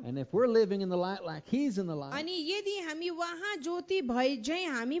छैन and if we're living in the light like He's in the light, अनि यदि हामी उहाँ ज्योति भए झै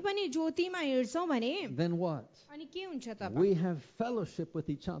हामी पनि ज्योतिमा हिँड्छौँ भने then what? अनि के हुन्छ त We have fellowship with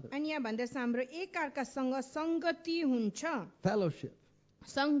each other. अनि यहाँ भन्दैछ हाम्रो एकअर्कासँग संगति हुन्छ Fellowship.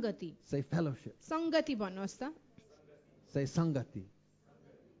 संगति Say fellowship. संगति भन्नुहोस् त Say sangati.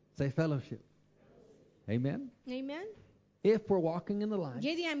 Say fellowship. Amen. Amen If we're walking in the light,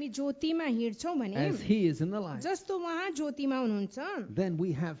 यदि हामी ज्योतिमा हिँड्छौँ भने as He is in the light, जस्तो उहाँ ज्योतिमा हुनुहुन्छ then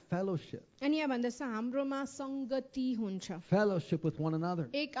we have fellowship. अनि यहाँ भन्दैछ हाम्रोमा संगति हुन्छ Fellowship with one another.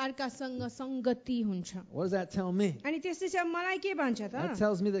 एकअर्कासँग संगति हुन्छ What does that tell me? अनि त्यसले चाहिँ मलाई के भन्छ That त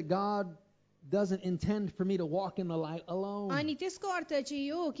tells me that God doesn't intend for me to walk in the light alone. अनि त्यसको अर्थ चाहिँ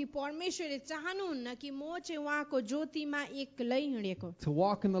यो हो कि परमेश्वरले चाहनुहुन्न कि म चाहिँ उहाँको ज्योतिमा एक्लै हिँडेको To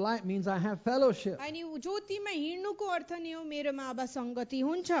walk in the light means I have fellowship. अनि ज्योतिमा हिँड्नुको अर्थ नै हो मेरोमा अब संगति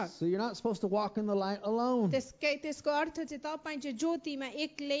हुन्छ So you're not supposed to walk in the light alone. त्यसको अर्थ चाहिँ तपाईँ चाहिँ ज्योतिमा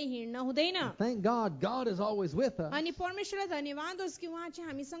एक्लै हिँड्न हुँदैन Thank God, God is always with us. अनि परमेश्वरलाई धन्यवाद होस् कि उहाँ चाहिँ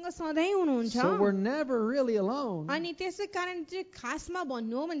हामीसँग सधैँ हुनुहुन्छ So we're never really alone. अनि त्यसै कारण चाहिँ खासमा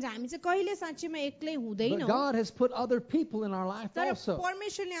भन्नु हो भने चाहिँ हामी चाहिँ कहिले साँच्चैमा एक्लै But हुँदैनौँ God has put other people in our life तर also.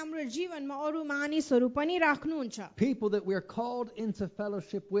 परमेश्वरले हाम्रो जीवनमा अरू मानिसहरू पनि राख्नुहुन्छ People that we're called into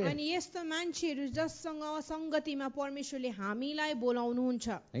fellowship with. अनि यस्तो मान्छेहरू जससँग संगतिमा परमेश्वरले हामीलाई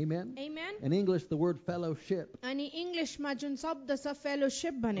बोलाउनुहुन्छ Amen. Amen In English, the word fellowship, अनि इङ्ग्लिसमा जुन शब्द छ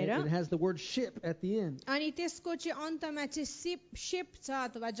फेलोशिप it भनेर has the word ship at the end. अनि त्यसको चाहिँ अन्तमा चाहिँ सिप छ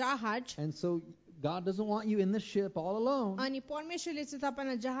अथवा जहाज And so God doesn't want you in the ship all alone. अनि परमेश्वरले चाहिँ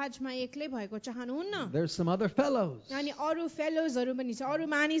तपाईँलाई जहाजमा एक्लै भएको चाहनुहुन्न There's some other fellows, अनि अरू फेलोजहरू पनि छ अरू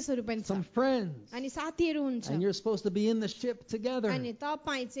मानिसहरू पनि छ some friends, अनि साथीहरू हुन्छ and you're supposed to be in the ship together. अनि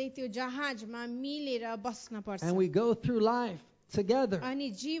तपाईँ चाहिँ त्यो जहाजमा मिलेर बस्न पर्छ And we go through life together,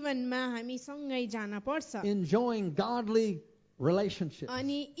 अनि जीवनमा हामी सँगै जान पर्छ enjoying godly relationships,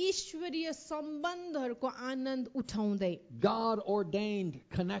 अनि ईश्वरीय सम्बन्धहरूको आनन्द उठाउँदै God ordained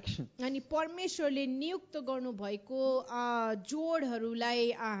connection. अनि परमेश्वरले नियुक्त गर्नु भएको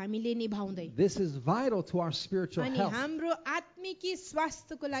जोडहरूलाई हामीले निभाउँदै This is vital to our spiritual अनि health. हाम्रो आत्मिकी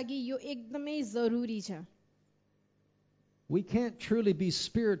स्वास्थ्यको लागि यो एकदमै जरुरी छ We can't truly be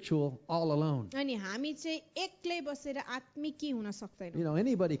spiritual all alone. अनि हामी चाहिँ एक्लै बसेर आत्मिकी हुन सक्दैनौँ You know,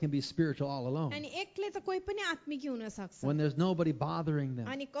 anybody can be spiritual all alone अनि एक्लै त कोही पनि आत्मिकी हुन सक्छ when there's nobody bothering them,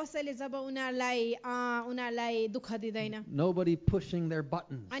 अनि कसैले जब उनीहरूलाई दुःख दिँदैन nobody pushing their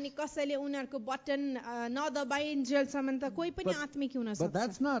buttons. अनि कसैले उनीहरूको बटन नदबाइन्जेलसम्म त कोही पनि आत्मिकी हुन But सक्छ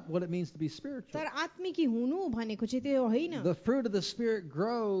that's not what it means to be spiritual. तर आत्मिकी हुनु भनेको चाहिँ त्यो होइन The fruit of the Spirit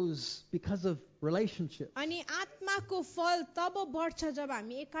grows because of relationship. अनि आत्माको फल तब बढ्छ जब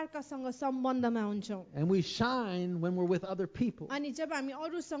हामी एकअर्कासँग सम्बन्धमा हुन्छौँ And we shine when we're with other people. अनि जब हामी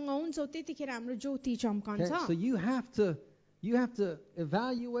अरूसँग हुन्छौँ त्यतिखेर हाम्रो ज्योति Okay? चम्कन्छ So you have to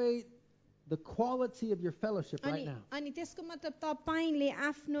evaluate the quality of your fellowship right now. अनि त्यसको मतलब तपाईँले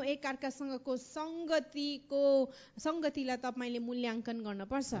आफ्नो एकअर्कासँगको संगतिलाई तपाईँले मूल्याङ्कन गर्न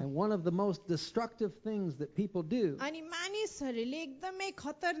पर्छ And one of the most destructive things that people do, अनि मानिसहरूले एकदमै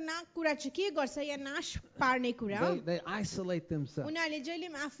खतरनाक कुरा चाहिँ के गर्छ या नाश पार्ने कुरा they isolate themselves. उनीहरूले जहिले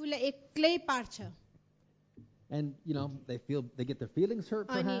पनि आफूलाई एक्लै पार्छ And they get their feelings hurt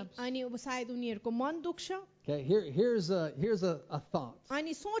perhaps. अनि सायद उनीहरूको मन दुख्छ Okay, here's a thought.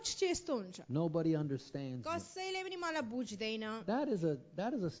 अनि सोच चाहिँ यस्तो हुन्छ Nobody understands me. कसैले पनि मलाई बुझ्दैन That is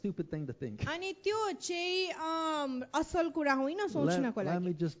a stupid thing to think. अनि त्यो चाहिँ असल कुरा होइन सोच्नको Let लागि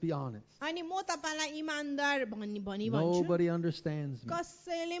me just be honest. अनि म तपाईँलाई इमानदार भनी भन्छु Nobody understands me.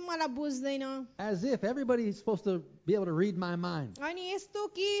 कसैले मलाई बुझ्दैन As if everybody is supposed to be able to read my mind. अनि यस्तो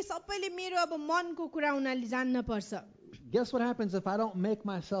कि सबैले मेरो अब मनको कुरा उनीहरूले जान्न पर्छ Guess what happens if I don't make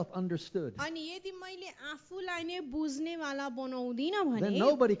myself understood? अनि यदि मैले आफूलाई नै बुझ्नेवाला बनाउँदिन भने Then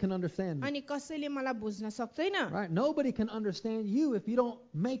nobody can understand me. अनि कसैले मलाई बुझ्न सक्दैन Right? Nobody can understand you if you don't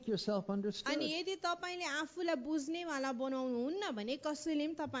make yourself understood. अनि यदि तपाईले आफूलाई बुझ्नेवाला बनाउनुहुन्न भने कसैले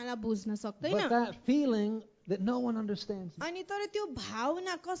पनि तपाईलाई बुझ्न सक्दैन But that feeling that no one understands me. अनि तर त्यो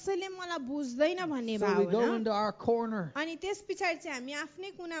भावना कसैले मलाई बुझ्दैन भन्ने So we go भावना into our corner, अनि त्यस पछाडि चाहिँ हामी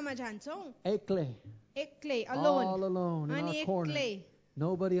आफ्नै कुनामा जान्छौँ ekle, एक्लै all alone in अनि our corner. एक्लै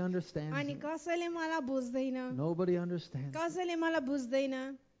Nobody understands अनि me. कसैले मलाई बुझ्दैन Nobody understands. कसैले मलाई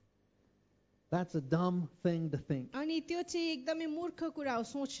बुझ्दैन That's a dumb thing to think. अनि त्यो चाहिँ एकदमै मूर्ख कुरा हो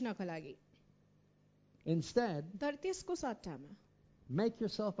सोच्नको लागि Instead, तर त्यसको सट्टामा Make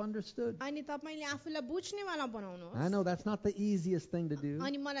yourself understood. अनि तपाईले आफूलाई बुझ्नेवाला बनाउनुहोस्. I know that's not the easiest thing to do.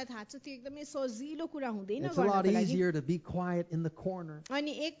 अनि मलाई थाहा छ त्यो एकदमै सजिलो कुरा हुँदैन It's a lot गर्नको लागि. easier to be quiet in the corner.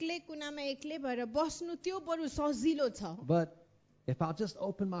 अनि एक्लै कुनामा एक्लै भएर बस्नु त्यो बरु सजिलो छ. But if I'll just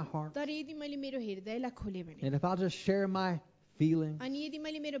open my heart, तर यदि मैले मेरो हृदयलाई खोले भने, and if I'll just share my feelings, अनि यदि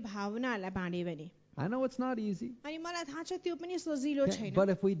मैले मेरो भावनाहरूलाई बाँडे भने, I know it's not easy. अनि मलाई थाहा छ त्यो पनि सजिलो Okay, छैन. but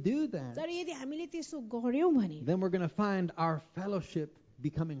if we do that, तर यदि हामीले त्यसो गर्यौं भने, then we're going to find our fellowship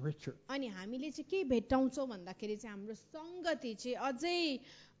becoming richer. अनि हामीले चाहिँ के भेट्टाउँछौँ भन्दाखेरि चाहिँ हाम्रो संगति चाहिँ अझै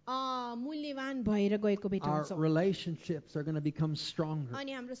मूल्यवान भएर गएको Our भेट्टाउँछौँ. relationships are going to become stronger.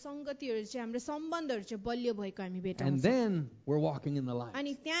 अनि हाम्रो संगतिहरू चाहिँ हाम्रो सम्बन्धहरू चाहिँ बलियो भएको हामी And भेट्टाउँछौँ. then we're walking in the light.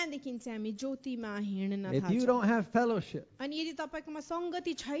 अनि त्यहाँदेखि चाहिँ हामी ज्योतिमा हिँड्न If you थाल्छौँ. don't have fellowship, अनि यदि तपाईँकोमा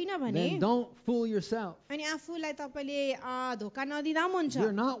संगति छैन भने, then don't fool yourself. अनि आफूलाई तपाईँले धोका नदिँदा पनि हुन्छ.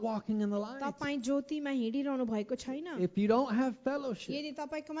 You're not walking in the light. तपाईँ ज्योतिमा हिँडिरहनु भएको छैन. If you don't have fellowship, यदि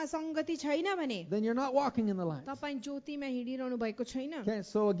तपाईँकोमा संगति छैन भने then you're not walking in the light. तपाईँ ज्योतिमा हिँडिरहनु भएको छैन. Okay,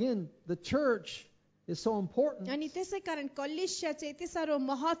 so again, the church is so important. अनि त्यसै कारण कलिसिया चाहिँ यति साह्रो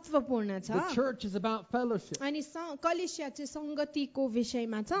महत्त्वपूर्ण छ. The church is about fellowship. अनि कलिसिया चाहिँ संगतिको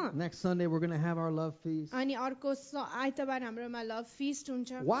विषयमा छ. Next Sunday, we're going to have our love feast. अनि अर्को आइतबार हाम्रोमा लभ फिस्ट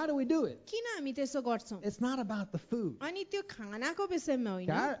हुन्छ. Why do we do it? किन हामी त्यसो गर्छौँ? It's not about the food. अनि त्यो खानाको विषयमा होइन.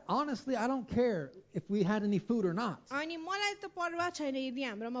 Okay, honestly, I don't care if we had any food or not. अनि मलाई त परवाह छैन यदि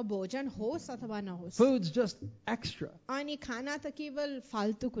हाम्रोमा भोजन होस् अथवा नहोस्. Food's just extra अनि खाना त केवल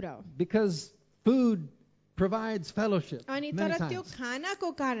फाल्तु कुरा हो. because food provides fellowship अनि many तर त्यो times.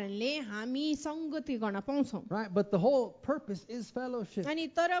 खानाको कारणले हामी संगति गर्न पाउँछौँ. Right? But the whole purpose is fellowship. अनि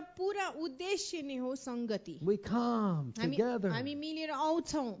तर पुरा उद्देश्य नै हो संगति. We come together, हामी मिलेर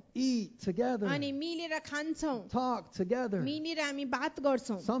आउँछौँ, eat together, अनि मिलेर खान्छौँ, talk together. मिलेर हामी बात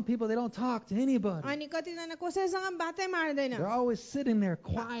गर्छौँ. Some people, they don't talk to anybody. अनि कतिजना कसैसँग बातै मार्दैन. They're always sitting there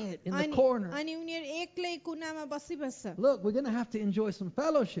quiet in the अनि corner. अनि उनीहरू एक्लै कुनामा बसिबस्छ. Look, we're going to have to enjoy some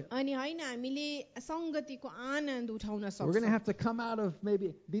fellowship. अनि होइन हामीले संगतिको आनन्द उठाउन We're going to सक्छौँ. have to come out of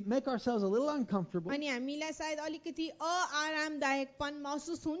make ourselves a little uncomfortable अनि हामीलाई सायद अलिकति आरामदायकपन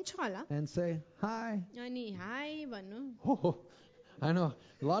महसुस हुन्छ होला. and say, hi. अनि हाई भन्नु. Oh, I know,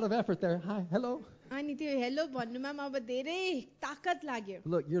 a lot of effort there. Hi, hello. अनि त्यो हेलो भन्नुमा अब धेरै ताकत लाग्यो.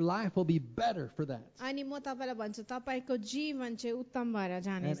 Look, your life will be better for that. अनि म तपाईँलाई भन्छु तपाईँको जीवन चाहिँ उत्तम भएर And,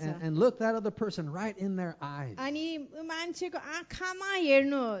 जानेछ. and look that other person right in their eyes. अनि मान्छेको आँखामा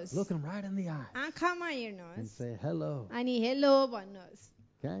हेर्नुहोस्. Look them right in the eye आँखामा and हेर्नुहोस्. say hello. अनि हेलो भन्नुहोस्.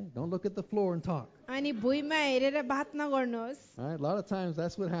 Okay? Don't look at the floor and talk. अनि भुइँमा हेरेर बात नगर्नुहोस्. All right? A lot of times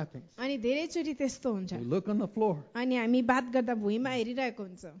that's what happens. अनि धेरैचोटि त्यस्तो हुन्छ. We look on the floor. अनि हामी बात गर्दा भुइँमा हेरिरहेको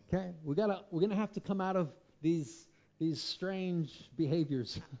हुन्छ. Okay? We're going to have to come out of these strange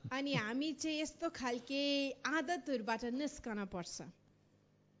behaviors. अनि हामी चाहिँ यस्तो खालके आदतहरूबाट निस्कन पर्छ.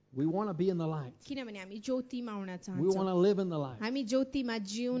 We want to be in the light. किनभने हामी ज्योतिमा हुन We want चाहन्छौँ. to live in the light. हामी ज्योतिमा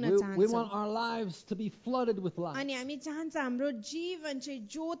जिउन We चाहन्छौँ. want our lives to be flooded with light. अनि हामी चाहन्छ हाम्रो जीवन चाहिँ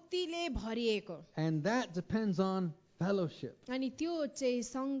ज्योतिले भरिएको. And that depends on fellowship. अनि त्यो चाहिँ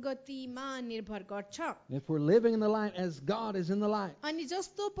संगतिमा निर्भर गर्छ. If we're living in the light as God is in the light, अनि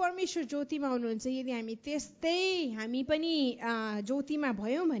जस्तो परमेश्वर ज्योतिमा हुनुहुन्छ यदि हामी त्यस्तै हामी पनि ज्योतिमा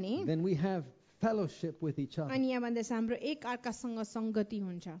भयौँ भने then we have fellowship with each other. अनि यहाँ भन्दैछ हाम्रो एक अर्कासँग संगति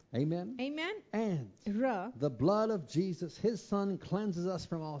हुन्छ. Amen? Amen. And र the blood of Jesus, his son, cleanses us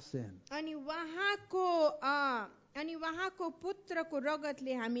from all sin. अनि उहाँको पुत्रको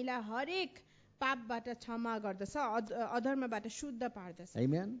रगतले हामीलाई हरेक पापबाट क्षमा गर्दछ, अधर्मबाट शुद्ध पार्दछ.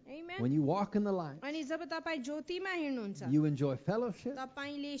 Amen? Amen. When you walk in the light, अनि जब तपाईँ ज्योतिमा हिँड्नुहुन्छ you enjoy fellowship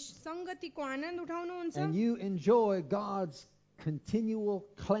तपाईँले संगतिको आनन्द उठाउनुहुन्छ. and you enjoy God's continual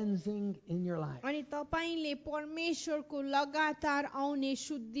cleansing in your life. अनि तपाईँले परमेश्वरको लगातार आउने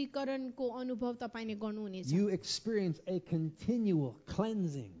शुद्धिकरणको अनुभव तपाईँले गर्नुहुनेछ. You experience a continual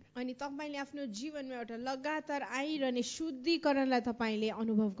cleansing. अनि तपाईँले आफ्नो जीवनमा एउटा लगातार आइरहने शुद्धिकरणलाई तपाईँले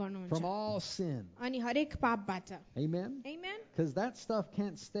अनुभव गर्नुहुन्छ. From all sin. अनि हरेक पापबाट. Amen? Amen. Because that stuff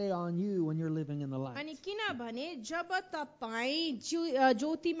can't stay on you when you're living in the light. अनि किनभने जब तपाईँ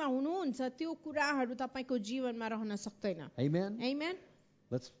ज्योतिमा हुनुहुन्छ त्यो कुराहरू तपाईँको जीवनमा रहन सक्दैन. Amen? Amen.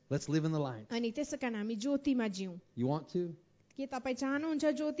 Let's live in the light. अनि त्यसैकारण हामी ज्योतिमा जिउँ. You want to? के तपाईँ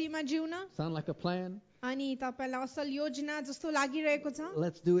चाहनुहुन्छ ज्योतिमा जिउन? Sound like a plan? अनि तपाईलाई असल योजना जस्तो लागिरहेको छ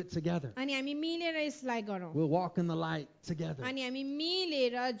Let's do it together. अनि हामी मिलेर यसलाई गरौँ We'll walk in the light together. अनि हामी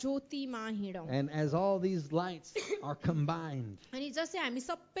मिलेर ज्योतिमा हिँडौँ And as all these lights are combined, अनि जसै हामी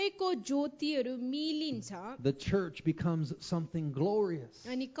सबैको ज्योतिहरू मिलिन्छ the church becomes something glorious.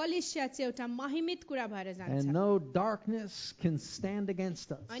 अनि कलेसिया चाहिँ एउटा महिमित कुरा भएर जान्छ And no darkness can stand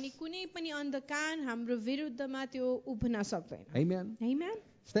against us. अनि कुनै पनि अन्धकार हाम्रो विरुद्धमा त्यो उभिन सक्दैन Amen. Amen.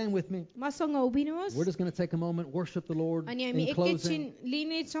 Stand with me. मसँग उभिनुहोस् We're just going to take a moment, worship the Lord अनि हामी in एकैछिन closing.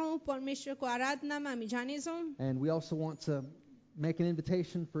 लिनेछौँ परमेश्वरको आराधनामा हामी जानेछौँ And we also want to make an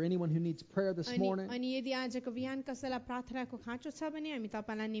invitation for anyone who needs prayer this morning. अनि यदि आजको बिहान कसैलाई प्रार्थनाको खाँचो छ भने हामी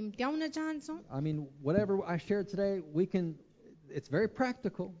तपाईलाई निम्त्याउन चाहन्छौँ I mean, whatever I shared today, it's very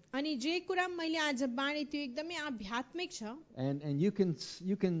practical. अनि जे कुरा मैले आज बाँडे त्यो एकदमै आध्यात्मिक छ And you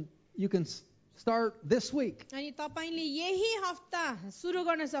can start this week. अनि तपाईले यही हप्ता सुरु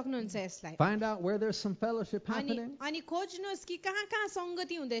गर्न सक्नुहुन्छ यसलाई Find out where there's some fellowship अनि happening अनि खोज्नुहोस् कि कहाँ कहाँ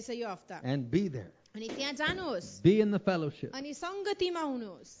संगति हुँदैछ यो हप्ता and be there. अनि त्यहाँ जानुहोस् Be in the fellowship. अनि संगतिमा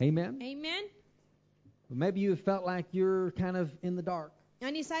हुनुहोस् Amen. Amen. Maybe you felt like you're kind of in the dark.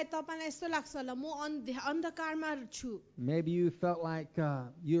 अनि सायद तपाईलाई यस्तो लाग्छ होला म अन्धकारमा छु Maybe you felt like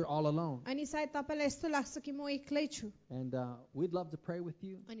you're all alone. अनि सायद तपाईलाई यस्तो लाग्छ कि म एक्लै छु And we'd love to pray with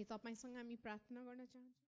you. अनि तपाईसँग हामी प्रार्थना गर्न चाहन्छौँ